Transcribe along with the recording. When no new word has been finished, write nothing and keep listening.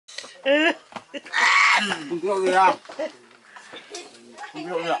So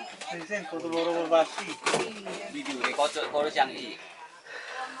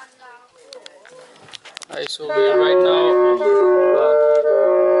we're right now.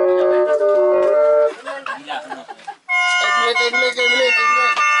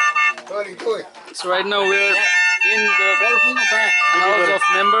 So right now we're in the house of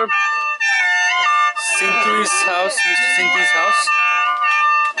member Sin Tui's house, Mr. Sin Tui's house.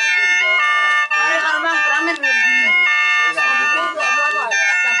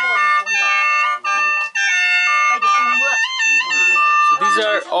 So these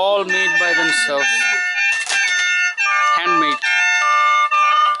are all made by themselves, handmade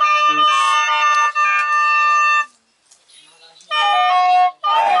flutes.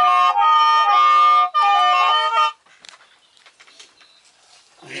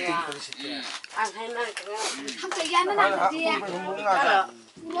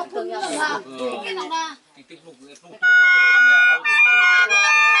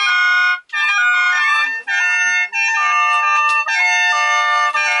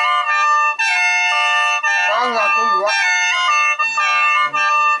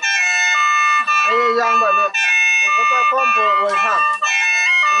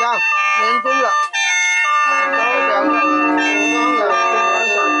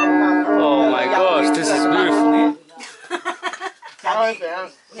 Oh my gosh, this is beautiful.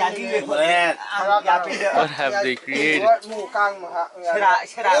 What have they created?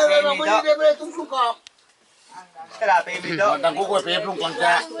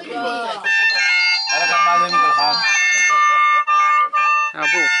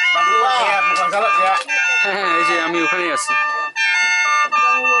 Abu. এই যে আমি ওখানে আছি।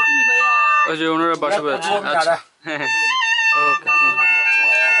 ওই যে ওনারা বসে আছে। আচ্ছা। ওকে।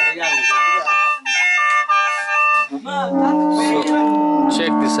 So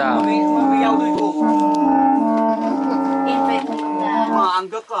check this out.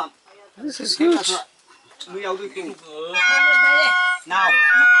 This is huge. Now.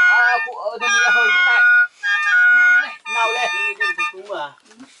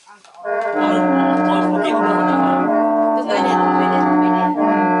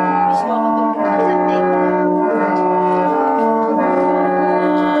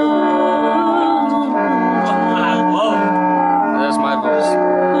 That's my voice.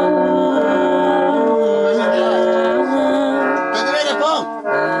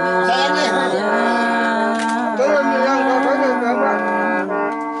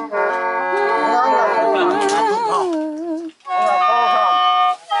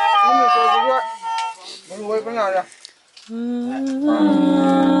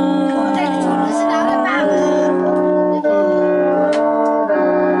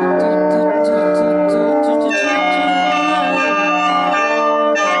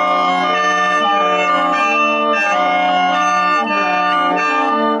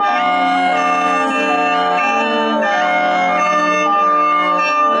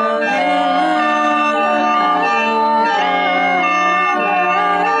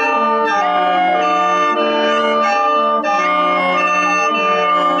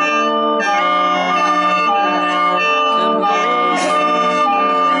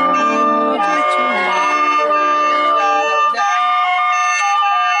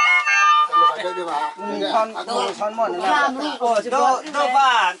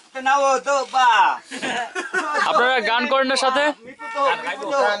 আপনারা গান করেন না সাথে?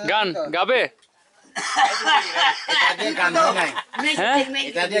 গান গাবে?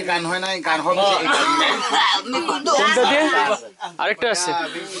 কোনটা দিয়ে? আরেকটা আছে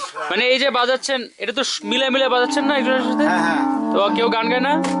মানে এই যে বাজাচ্ছেন এটা তো মিলে মিলে বাজাচ্ছেন না একজনের সাথে? তো কেউ গান গায়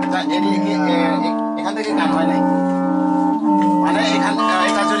না? এখান থেকে গান হয় নাই মানে এখান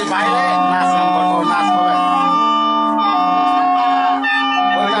এটা যদি বাইরে নাচ গান করবো নাচ হবে।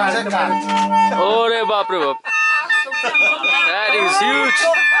 ওরে বাপ রে বাপ, that is huge.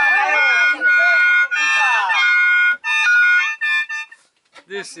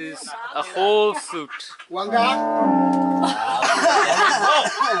 This is a whole flute.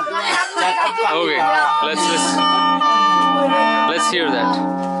 Okay, let's hear that.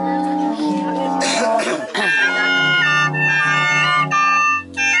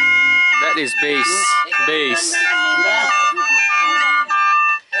 That is bass.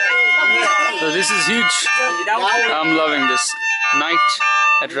 So this is huge. I'm loving this night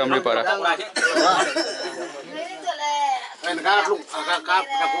at Ramaripara.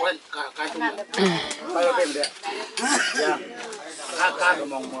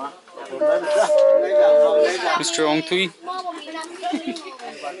 Mr. Aong Thui,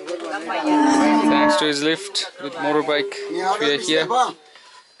 thanks to his lift with motorbike, we are here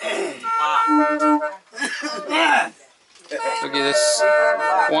Okay, that's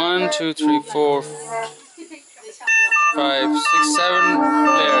 1, 2, 3, 4, 5, 6, 7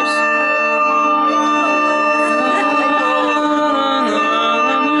 players.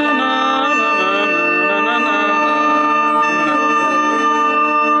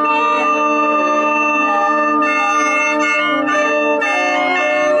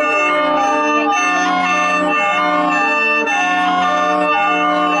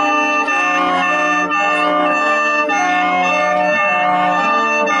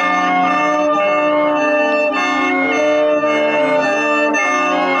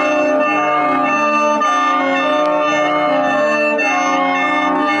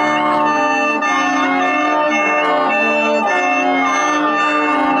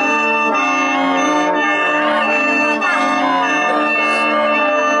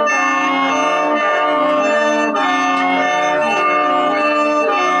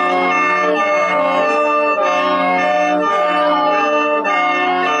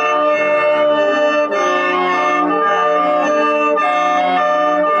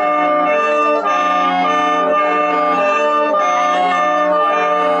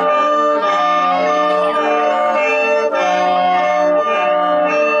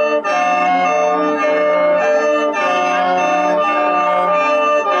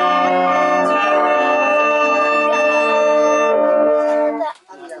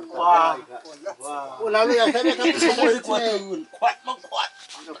 Lalu yang saya kan semua itu kuat kuat.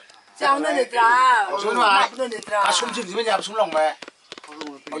 Jangan ada drama. Asum sih sebenarnya asum long be.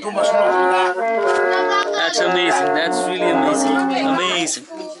 Asum asum long. That's amazing. That's really amazing. Amazing.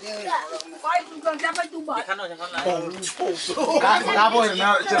 Kamu itu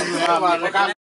nak